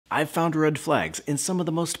I've found red flags in some of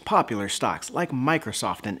the most popular stocks like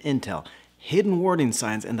Microsoft and Intel, hidden warning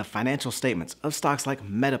signs in the financial statements of stocks like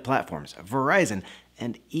Meta Platforms, Verizon,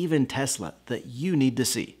 and even Tesla that you need to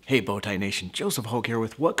see. Hey Bowtie Nation, Joseph Hogue here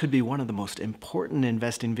with what could be one of the most important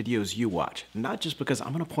investing videos you watch. Not just because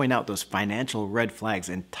I'm going to point out those financial red flags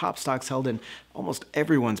in top stocks held in almost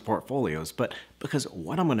everyone's portfolios, but because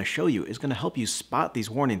what I'm going to show you is going to help you spot these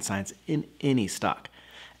warning signs in any stock.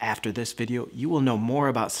 After this video, you will know more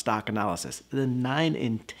about stock analysis than 9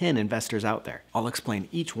 in 10 investors out there. I'll explain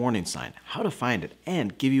each warning sign, how to find it,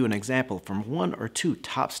 and give you an example from 1 or 2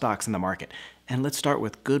 top stocks in the market. And let's start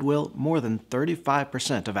with goodwill, more than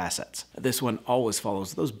 35% of assets. This one always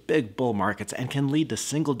follows those big bull markets and can lead to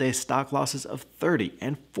single-day stock losses of 30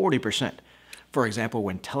 and 40%. For example,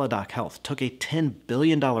 when Teladoc Health took a $10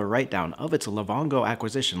 billion write-down of its Livongo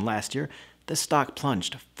acquisition last year, the stock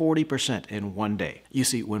plunged 40% in one day. You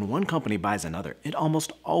see, when one company buys another, it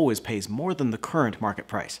almost always pays more than the current market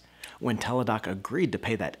price. When Teladoc agreed to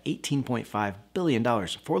pay that $18.5 billion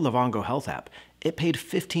for Livongo Health app, it paid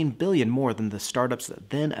 $15 billion more than the startup's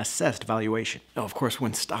then assessed valuation. Now, of course,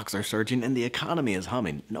 when stocks are surging and the economy is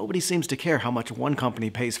humming, nobody seems to care how much one company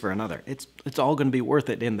pays for another. It's all going to be worth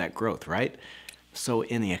it in that growth, right? So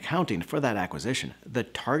in the accounting for that acquisition, the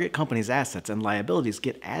target company's assets and liabilities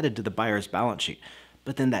get added to the buyer's balance sheet.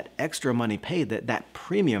 But then that extra money paid, that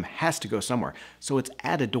premium has to go somewhere. So it's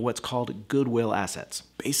added to what's called goodwill assets.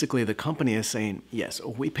 Basically, the company is saying, yes,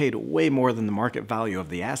 we paid way more than the market value of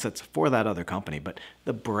the assets for that other company, but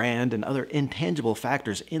the brand and other intangible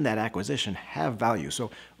factors in that acquisition have value.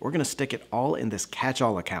 So we're going to stick it all in this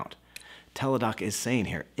catch-all account. Teladoc is saying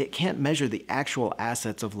here, it can't measure the actual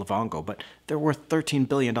assets of Livongo, but they're worth $13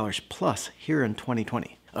 billion plus here in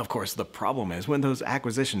 2020. Of course, the problem is when those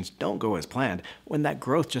acquisitions don't go as planned, when that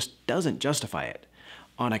growth just doesn't justify it.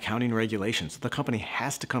 On accounting regulations, the company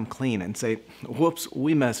has to come clean and say, whoops,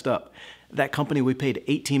 we messed up. That company we paid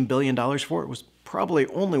 $18 billion for was probably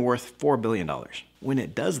only worth $4 billion. When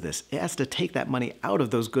it does this, it has to take that money out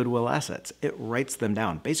of those goodwill assets. It writes them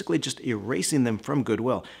down, basically just erasing them from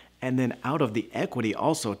goodwill, and then out of the equity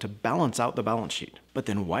also to balance out the balance sheet. But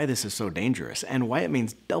then why this is so dangerous and why it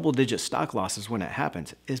means double-digit stock losses when it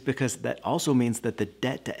happens is because that also means that the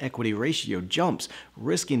debt-to-equity ratio jumps,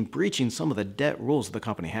 risking breaching some of the debt rules the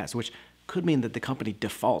company has, which could mean that the company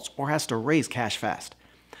defaults or has to raise cash fast.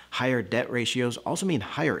 Higher debt ratios also mean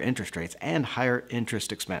higher interest rates and higher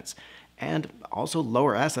interest expense. And also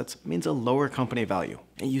lower assets means a lower company value.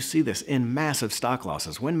 And you see this in massive stock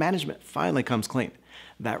losses when management finally comes clean.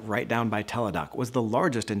 That write-down by Teladoc was the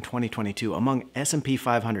largest in 2022 among S&P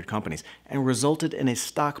 500 companies and resulted in a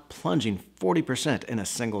stock plunging 40% in a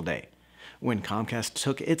single day. When Comcast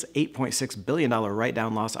took its $8.6 billion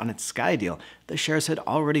write-down loss on its Sky deal, the shares had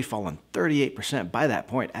already fallen 38% by that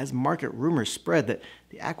point as market rumors spread that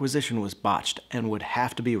the acquisition was botched and would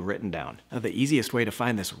have to be written down. Now, the easiest way to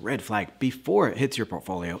find this red flag before it hits your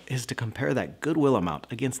portfolio is to compare that goodwill amount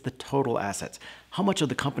against the total assets. How much of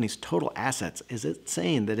the company's total assets is it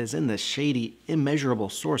saying that is in this shady, immeasurable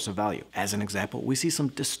source of value? As an example, we see some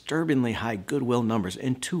disturbingly high goodwill numbers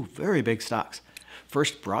in 2 very big stocks.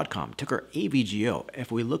 First, Broadcom, ticker AVGO.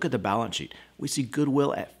 If we look at the balance sheet, we see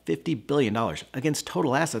goodwill at $50 billion against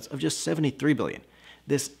total assets of just $73 billion.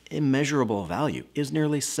 This immeasurable value is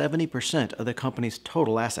nearly 70% of the company's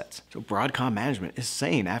total assets. So Broadcom management is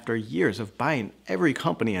saying after years of buying every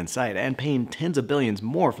company in sight and paying tens of billions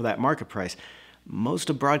more for that market price, most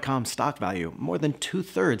of Broadcom's stock value, more than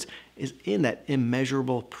 2/3, is in that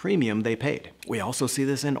immeasurable premium they paid. We also see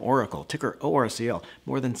this in Oracle, ticker ORCL,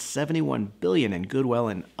 more than $71 billion in goodwill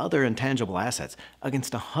and other intangible assets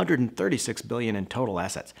against $136 billion in total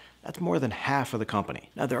assets. That's more than half of the company.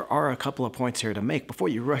 Now, there are a couple of points here to make before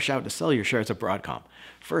you rush out to sell your shares of Broadcom.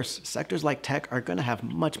 First, sectors like tech are going to have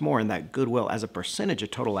much more in that goodwill as a percentage of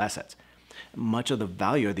total assets. Much of the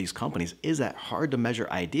value of these companies is that hard-to-measure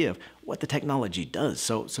idea of what the technology does.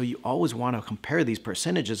 So you always want to compare these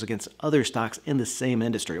percentages against other stocks in the same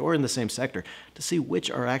industry or in the same sector to see which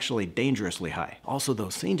are actually dangerously high. Also, though,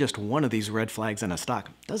 seeing just one of these red flags in a stock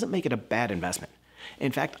doesn't make it a bad investment.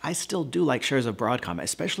 In fact, I still do like shares of Broadcom,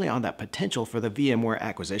 especially on that potential for the VMware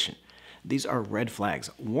acquisition. These are red flags,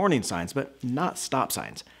 warning signs, but not stop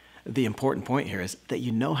signs. The important point here is that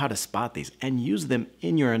you know how to spot these and use them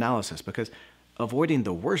in your analysis because avoiding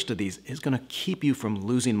the worst of these is going to keep you from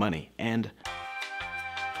losing money. And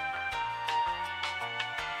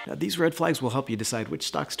now, these red flags will help you decide which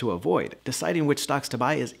stocks to avoid. Deciding which stocks to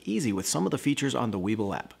buy is easy with some of the features on the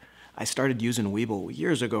Webull app. I started using Webull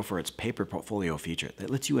years ago for its paper portfolio feature that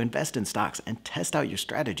lets you invest in stocks and test out your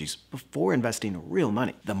strategies before investing real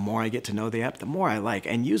money. The more I get to know the app, the more I like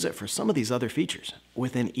and use it for some of these other features.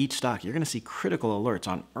 Within each stock, you're going to see critical alerts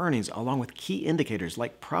on earnings along with key indicators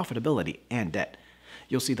like profitability and debt.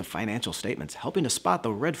 You'll see the financial statements helping to spot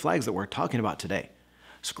the red flags that we're talking about today.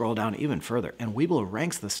 Scroll down even further, and Webull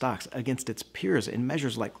ranks the stocks against its peers in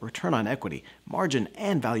measures like return on equity, margin,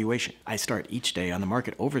 and valuation. I start each day on the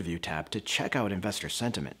Market Overview tab to check out investor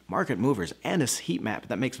sentiment, market movers, and a heat map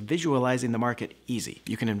that makes visualizing the market easy.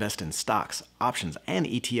 You can invest in stocks, options, and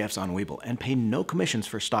ETFs on Webull and pay no commissions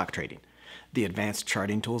for stock trading. The advanced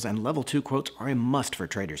charting tools and level 2 quotes are a must for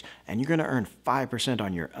traders, and you're going to earn 5%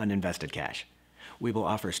 on your uninvested cash. Webull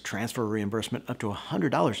offers transfer reimbursement up to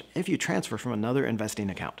 $100 if you transfer from another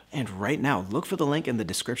investing account. And right now, look for the link in the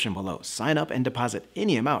description below. Sign up and deposit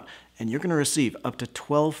any amount, and you're going to receive up to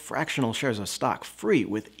 12 fractional shares of stock free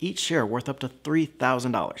with each share worth up to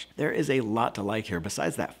 $3,000. There is a lot to like here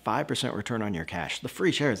besides that 5% return on your cash, the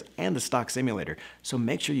free shares, and the stock simulator, so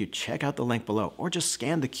make sure you check out the link below or just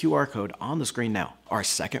scan the QR code on the screen now. Our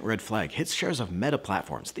second red flag hits shares of Meta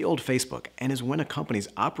Platforms, the old Facebook, and is when a company's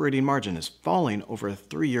operating margin is falling over a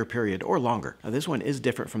 3-year period or longer. Now, this one is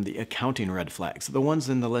different from the accounting red flags, the ones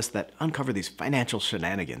in the list that uncover these financial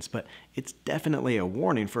shenanigans, but it's definitely a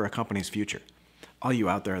warning for a company's future. All you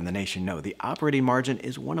out there in the nation know the operating margin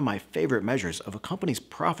is one of my favorite measures of a company's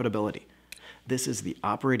profitability. This is the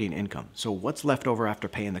operating income, so what's left over after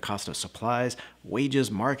paying the cost of supplies, wages,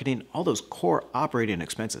 marketing, all those core operating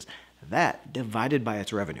expenses, that divided by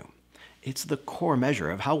its revenue. It's the core measure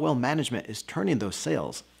of how well management is turning those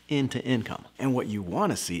sales into income. And what you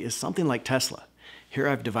want to see is something like Tesla. Here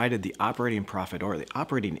I've divided the operating profit or the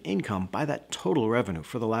operating income by that total revenue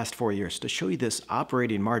for the last 4 years to show you this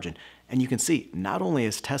operating margin. And you can see not only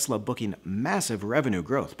is Tesla booking massive revenue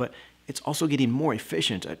growth, but it's also getting more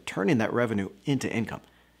efficient at turning that revenue into income.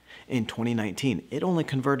 In 2019, it only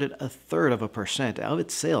converted 1/3% of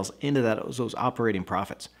its sales into those operating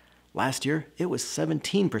profits. Last year, it was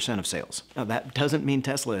 17% of sales. Now, that doesn't mean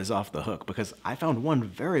Tesla is off the hook, because I found one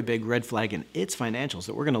very big red flag in its financials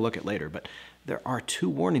that we're going to look at later, but there are 2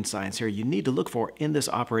 warning signs here you need to look for in this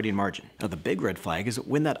operating margin. Now, the big red flag is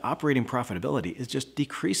when that operating profitability is just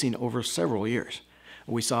decreasing over several years.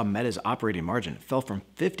 We saw Meta's operating margin fell from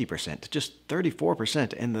 50% to just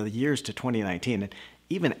 34% in the years to 2019, and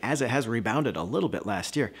even as it has rebounded a little bit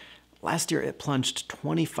last year it plunged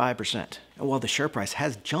 25%. And while the share price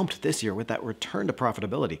has jumped this year with that return to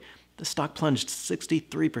profitability, the stock plunged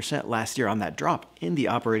 63% last year on that drop in the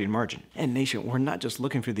operating margin. And nation, we're not just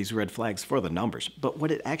looking for these red flags for the numbers, but what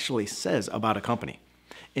it actually says about a company.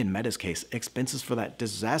 In Meta's case, expenses for that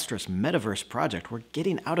disastrous metaverse project were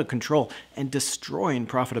getting out of control and destroying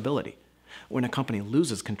profitability. When a company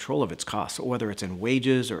loses control of its costs, whether it's in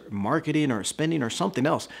wages or marketing or spending or something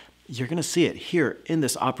else, you're going to see it here in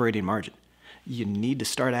this operating margin. You need to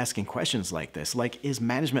start asking questions like this, like, is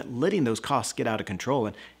management letting those costs get out of control,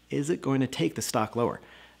 and is it going to take the stock lower?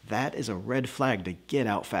 That is a red flag to get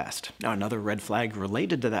out fast. Now, another red flag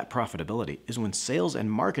related to that profitability is when sales and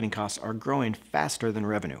marketing costs are growing faster than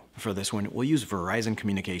revenue. For this one, we'll use Verizon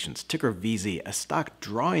Communications, ticker VZ, a stock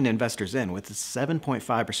drawing investors in with a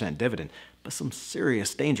 7.5% dividend, but some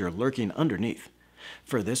serious danger lurking underneath.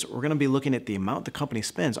 For this, we're going to be looking at the amount the company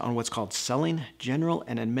spends on what's called Selling, General,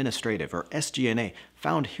 and Administrative, or SG&A,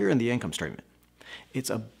 found here in the income statement.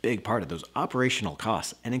 It's a big part of those operational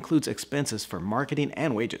costs and includes expenses for marketing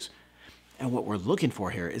and wages. And what we're looking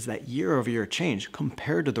for here is that year-over-year change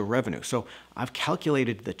compared to the revenue. So I've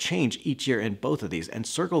calculated the change each year in both of these and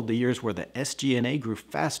circled the years where the SG&A grew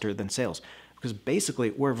faster than sales, because basically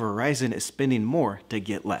where Verizon is spending more to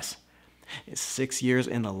get less. In 6 years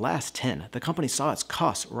in the last 10, the company saw its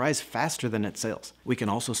costs rise faster than its sales. We can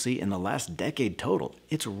also see in the last decade total,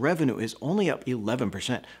 its revenue is only up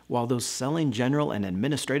 11%, while those selling, general, and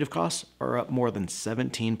administrative costs are up more than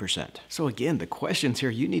 17%. So again, the questions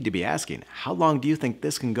here you need to be asking: how long do you think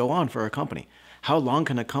this can go on for a company? How long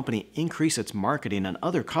can a company increase its marketing and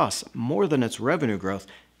other costs more than its revenue growth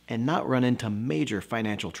and not run into major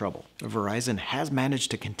financial trouble? Verizon has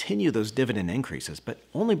managed to continue those dividend increases, but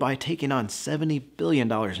only by taking on $70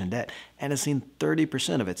 billion in debt, and has seen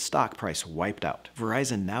 30% of its stock price wiped out.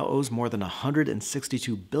 Verizon now owes more than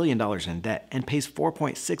 $162 billion in debt and pays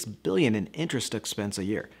 $4.6 billion in interest expense a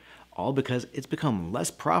year, all because it's become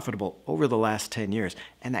less profitable over the last 10 years,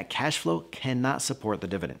 and that cash flow cannot support the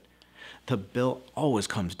dividend. The bill always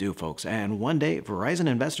comes due, folks, and one day Verizon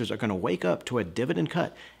investors are going to wake up to a dividend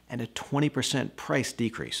cut and a 20% price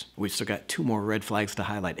decrease. We've still got 2 more red flags to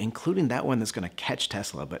highlight, including that one that's going to catch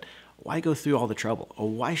Tesla, but Why go through all the trouble? Or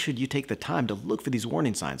why should you take the time to look for these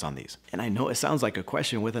warning signs on these? And I know it sounds like a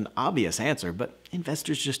question with an obvious answer, but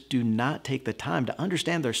investors just do not take the time to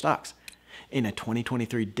understand their stocks. In a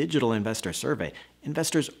 2023 digital investor survey,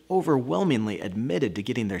 investors overwhelmingly admitted to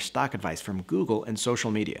getting their stock advice from Google and social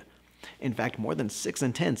media. In fact, more than 6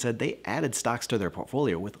 in 10 said they added stocks to their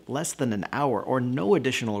portfolio with less than an hour or no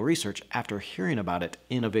additional research after hearing about it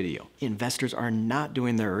in a video. Investors are not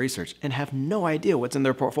doing their research and have no idea what's in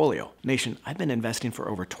their portfolio. Nation, I've been investing for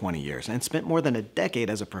over 20 years and spent more than a decade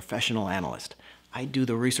as a professional analyst. I do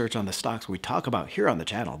the research on the stocks we talk about here on the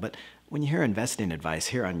channel, but when you hear investing advice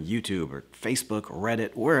here on YouTube or Facebook,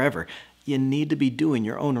 Reddit, wherever, you need to be doing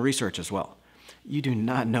your own research as well. You do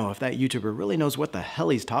not know if that YouTuber really knows what the hell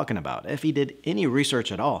he's talking about, if he did any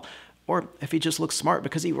research at all, or if he just looks smart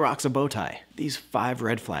because he rocks a bow tie. These 5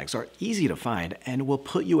 red flags are easy to find and will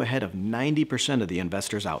put you ahead of 90% of the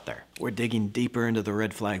investors out there. We're digging deeper into the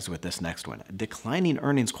red flags with this next one, declining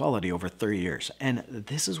earnings quality over 3 years. And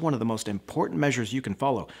this is one of the most important measures you can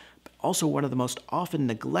follow, but also one of the most often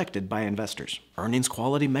neglected by investors. Earnings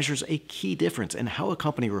quality measures a key difference in how a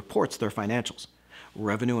company reports their financials.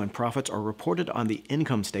 Revenue and profits are reported on the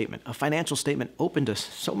income statement, a financial statement open to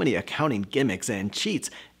so many accounting gimmicks and cheats,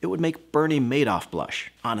 it would make Bernie Madoff blush.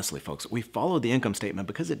 Honestly, folks, we follow the income statement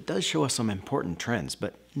because it does show us some important trends,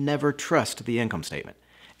 but never trust the income statement.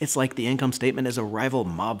 It's like the income statement is a rival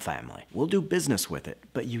mob family. We'll do business with it,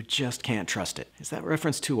 but you just can't trust it. Is that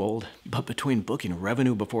reference too old? But between booking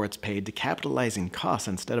revenue before it's paid to capitalizing costs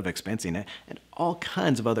instead of expensing it, and all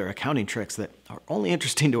kinds of other accounting tricks that are only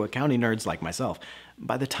interesting to accounting nerds like myself,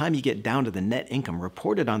 by the time you get down to the net income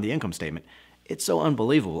reported on the income statement, it's so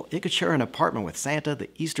unbelievable it could share an apartment with Santa, the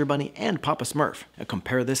Easter Bunny, and Papa Smurf. Now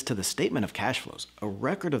compare this to the statement of cash flows, a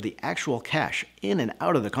record of the actual cash in and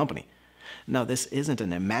out of the company. Now, this isn't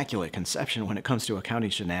an immaculate conception when it comes to accounting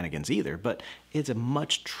shenanigans either, but it's a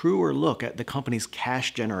much truer look at the company's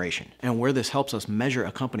cash generation. And where this helps us measure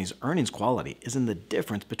a company's earnings quality is in the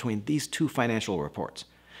difference between these two financial reports.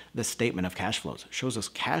 The statement of cash flows shows us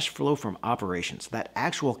cash flow from operations, that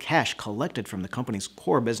actual cash collected from the company's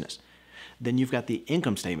core business. Then you've got the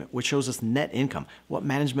income statement, which shows us net income, what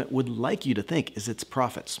management would like you to think is its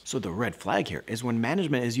profits. So the red flag here is when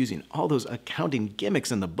management is using all those accounting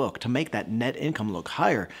gimmicks in the book to make that net income look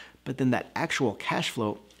higher, but then that actual cash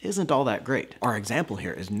flow isn't all that great. Our example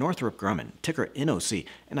here is Northrop Grumman, ticker NOC,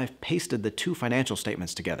 and I've pasted the two financial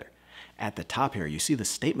statements together. At the top here, you see the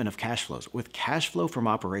statement of cash flows with cash flow from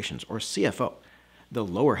operations, or CFO. The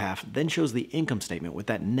lower half then shows the income statement with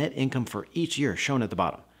that net income for each year shown at the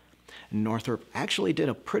bottom. Northrop actually did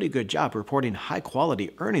a pretty good job reporting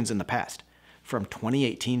high-quality earnings in the past. From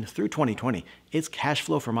 2018 through 2020, its cash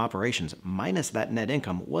flow from operations minus that net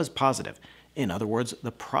income was positive. In other words,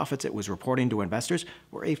 the profits it was reporting to investors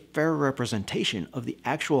were a fair representation of the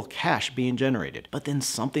actual cash being generated. But then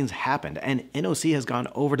something's happened, and NOC has gone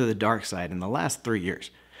over to the dark side in the last 3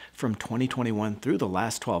 years. From 2021 through the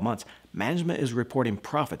last 12 months, management is reporting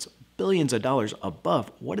profits billions of dollars above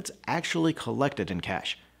what it's actually collected in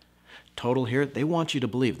cash. Total here, they want you to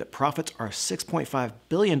believe that profits are $6.5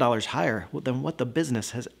 billion higher than what the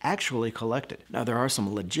business has actually collected. Now, there are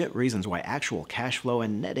some legit reasons why actual cash flow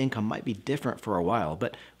and net income might be different for a while,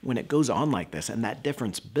 but when it goes on like this and that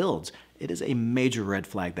difference builds, it is a major red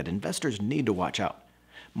flag that investors need to watch out.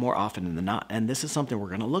 More often than not, and this is something we're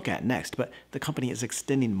going to look at next, but the company is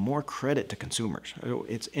extending more credit to consumers.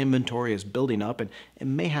 Its inventory is building up and it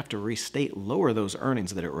may have to restate lower those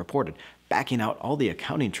earnings that it reported, backing out all the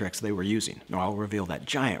accounting tricks they were using. Now, I'll reveal that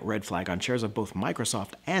giant red flag on shares of both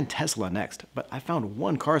Microsoft and Tesla next, but I found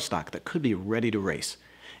one car stock that could be ready to race.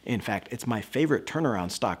 In fact, it's my favorite turnaround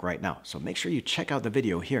stock right now, so make sure you check out the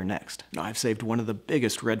video here next. Now, I've saved one of the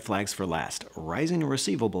biggest red flags for last, rising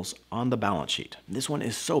receivables on the balance sheet. This one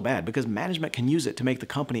is so bad because management can use it to make the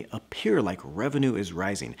company appear like revenue is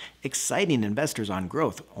rising, exciting investors on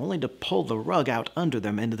growth, only to pull the rug out under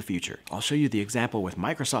them into the future. I'll show you the example with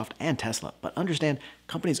Microsoft and Tesla, but understand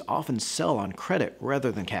companies often sell on credit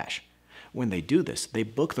rather than cash. When they do this, they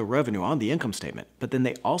book the revenue on the income statement, but then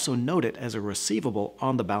they also note it as a receivable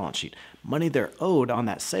on the balance sheet, money they're owed on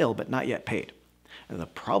that sale but not yet paid. And the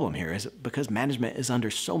problem here is because management is under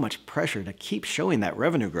so much pressure to keep showing that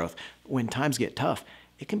revenue growth, when times get tough,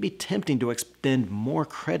 it can be tempting to extend more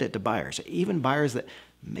credit to buyers, even buyers that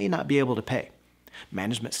may not be able to pay.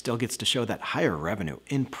 Management still gets to show that higher revenue,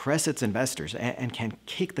 impress its investors, and can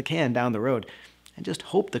kick the can down the road and just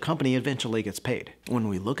hope the company eventually gets paid. When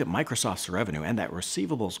we look at Microsoft's revenue and that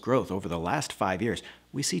receivables growth over the last 5 years,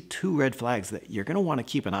 we see two red flags that you're going to want to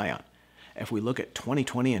keep an eye on. If we look at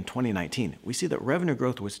 2020 and 2019, we see that revenue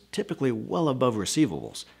growth was typically well above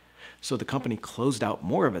receivables. So the company closed out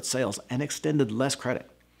more of its sales and extended less credit.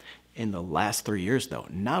 In the last 3 years, though,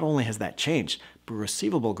 not only has that changed, but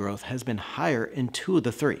receivable growth has been higher in 2 of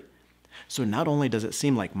the 3. So not only does it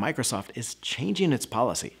seem like Microsoft is changing its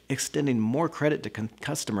policy, extending more credit to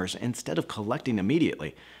customers instead of collecting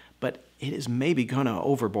immediately, but it is maybe going to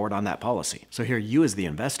overboard on that policy. So here you as the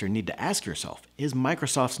investor need to ask yourself, is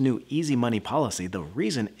Microsoft's new easy money policy the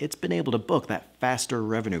reason it's been able to book that faster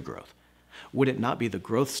revenue growth? Would it not be the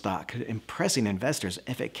growth stock impressing investors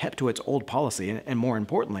if it kept to its old policy? And more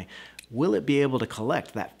importantly, will it be able to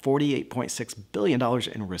collect that $48.6 billion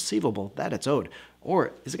in receivable that it's owed?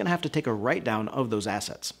 Or is it going to have to take a write-down of those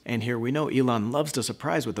assets? And here we know Elon loves to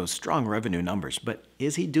surprise with those strong revenue numbers, but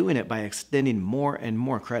is he doing it by extending more and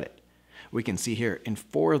more credit? We can see here, in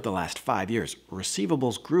 4 of the last 5 years,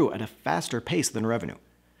 receivables grew at a faster pace than revenue.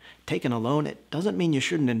 Taken alone, it doesn't mean you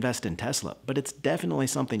shouldn't invest in Tesla, but it's definitely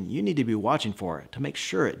something you need to be watching for to make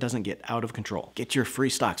sure it doesn't get out of control. Get your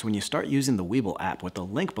free stocks when you start using the Webull app with the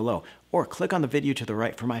link below, or click on the video to the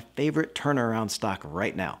right for my favorite turnaround stock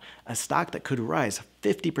right now, a stock that could rise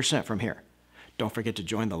 50% from here. Don't forget to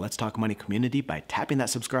join the Let's Talk Money community by tapping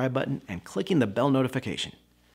that subscribe button and clicking the bell notification.